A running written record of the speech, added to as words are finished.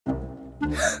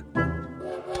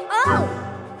Oh!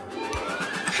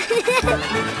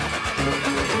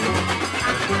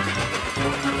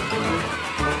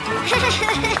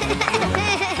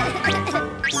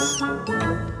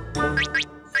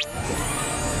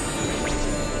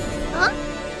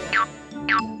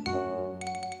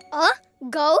 Huh?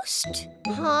 Ghost?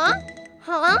 Huh?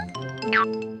 Huh?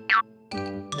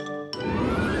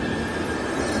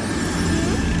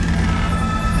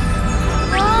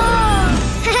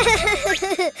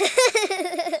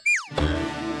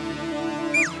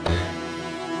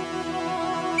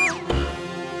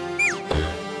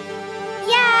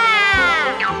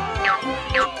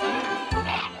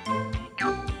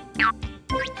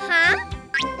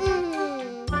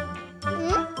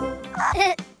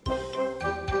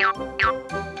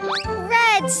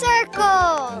 Red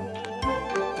circle.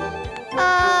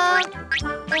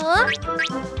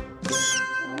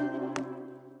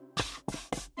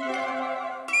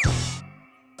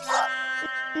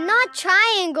 Not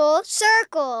triangle,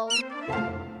 circle.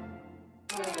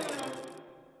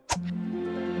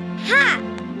 Ha!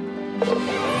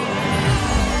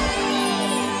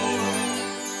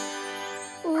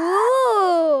 Ooh.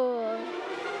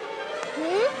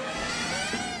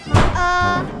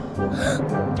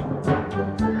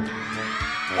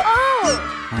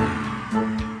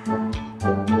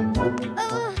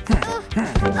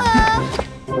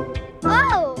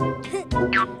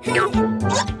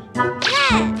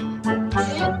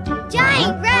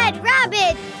 Giant red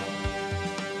rabbit.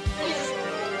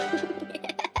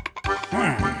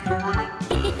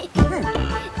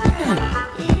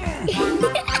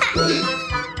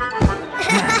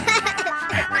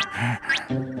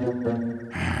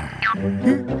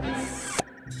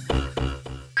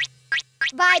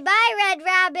 Bye-bye, Red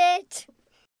Rabbit.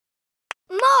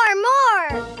 More!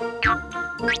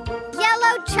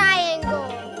 Yellow triangle.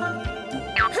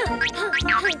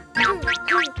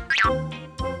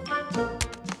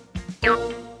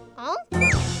 Huh?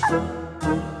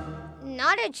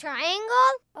 Not a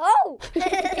triangle? Oh!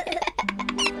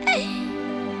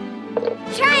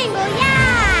 Triangle,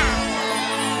 yeah!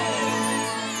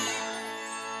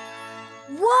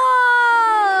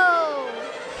 Whoa!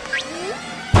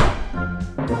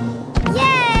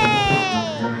 Yay!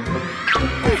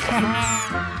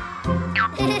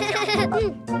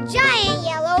 Giant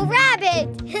yellow rabbit!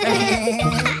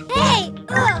 Hey!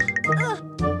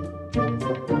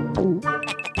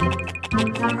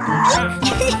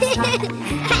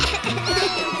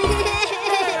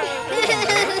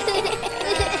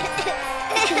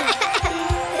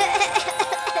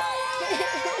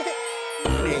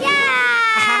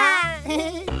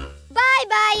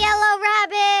 Bye-bye, yellow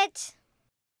rabbit!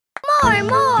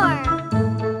 More!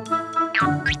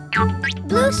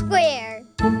 Blue square.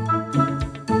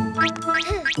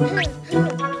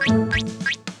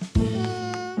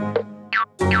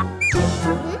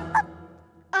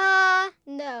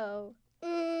 No.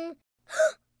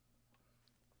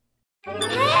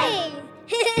 Hey!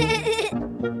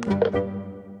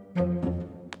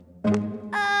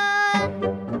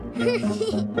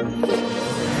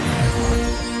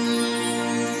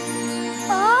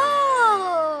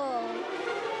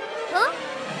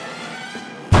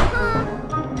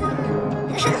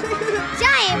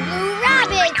 Giant blue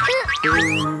rabbit!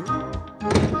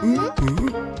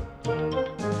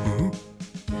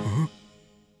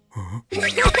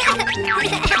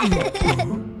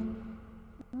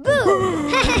 Boo!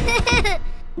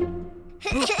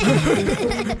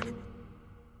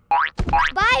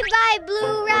 Bye-bye,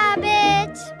 blue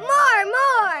rabbit! More!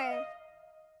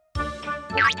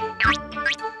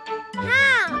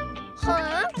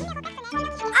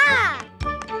 Huh?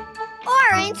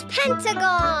 Orange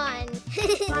pentagon!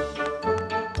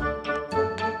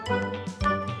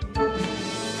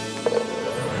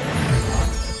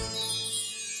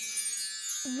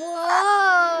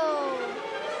 Whoa!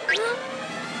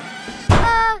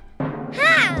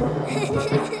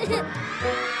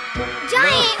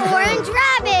 Giant orange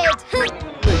rabbit!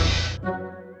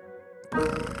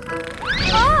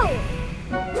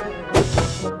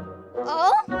 Oh!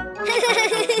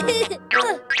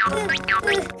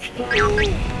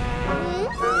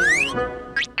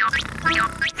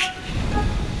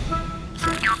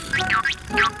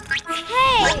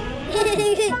 Hey!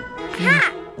 Ha!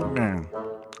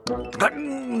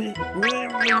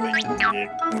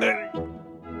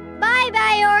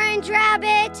 Bye-bye, orange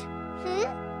rabbit.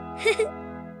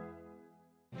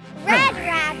 Red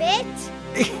rabbit.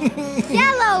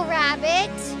 Yellow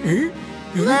rabbit.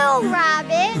 Blue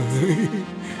rabbit.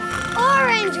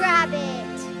 Orange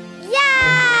rabbit.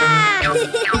 Yeah!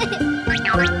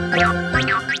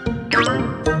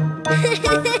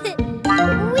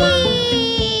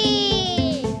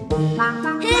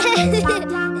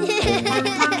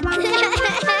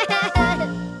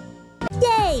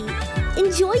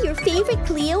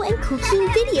 Cuquín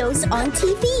videos on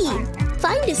TV.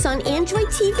 Find us on Android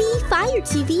TV, Fire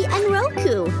TV, and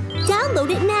Roku.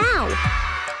 Download it now.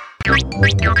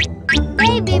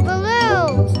 Baby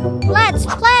balloons, let's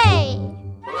play.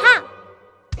 Ha!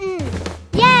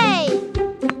 Yay!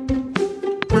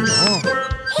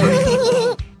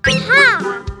 Ha!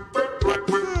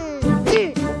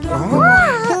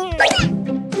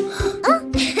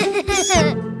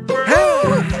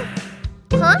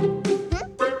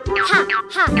 Ha!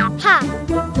 Ha! Ha!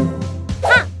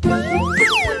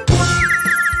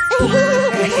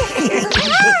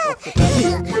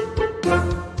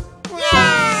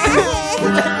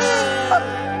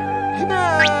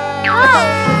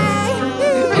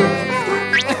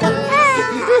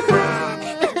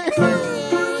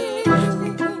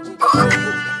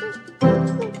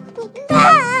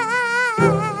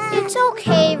 It's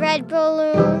okay, red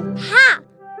balloon. Ha!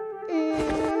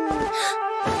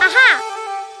 Aha!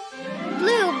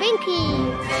 Blue binky.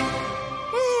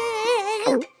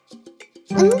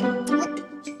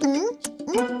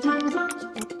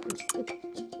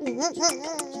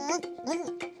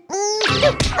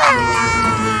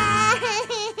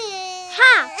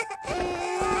 Ha!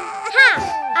 Ha!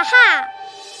 Aha!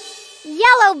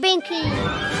 Yellow binky.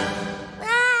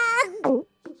 Ha!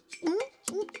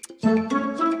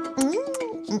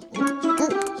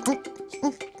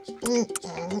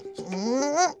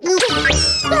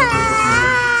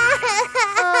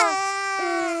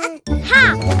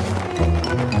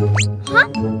 Huh?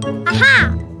 Aha!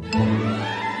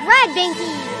 Red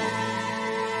binky.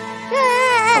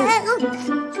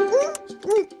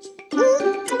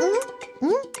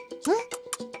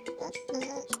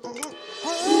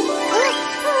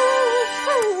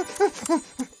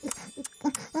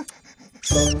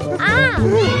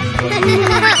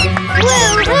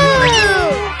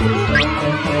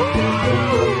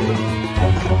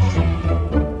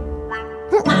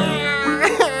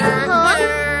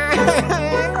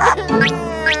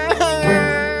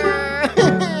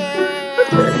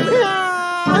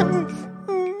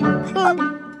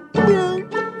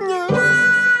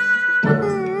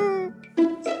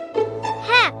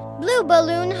 Ah! Blue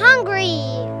balloon hungry.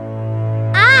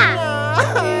 Ah!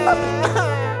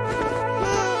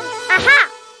 Aha!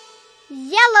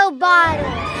 Yellow bottle.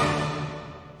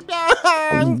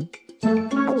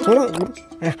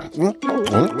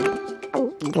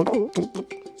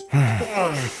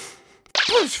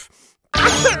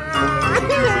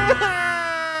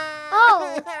 Oh!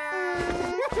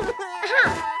 Aha!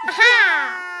 Aha!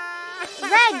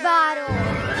 Red bottle.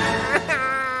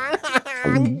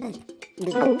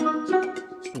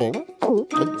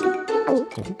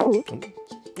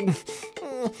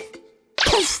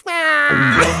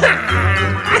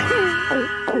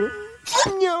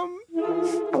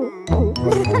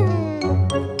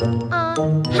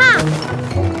 Ha!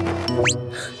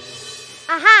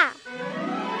 Aha!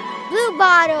 Blue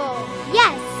bottle.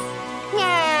 Yes.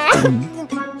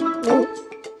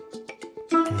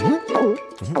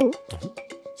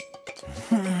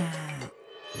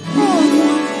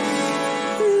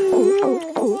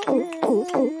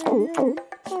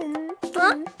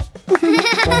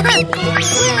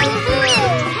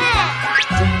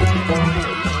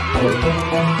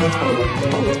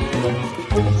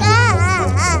 Huh?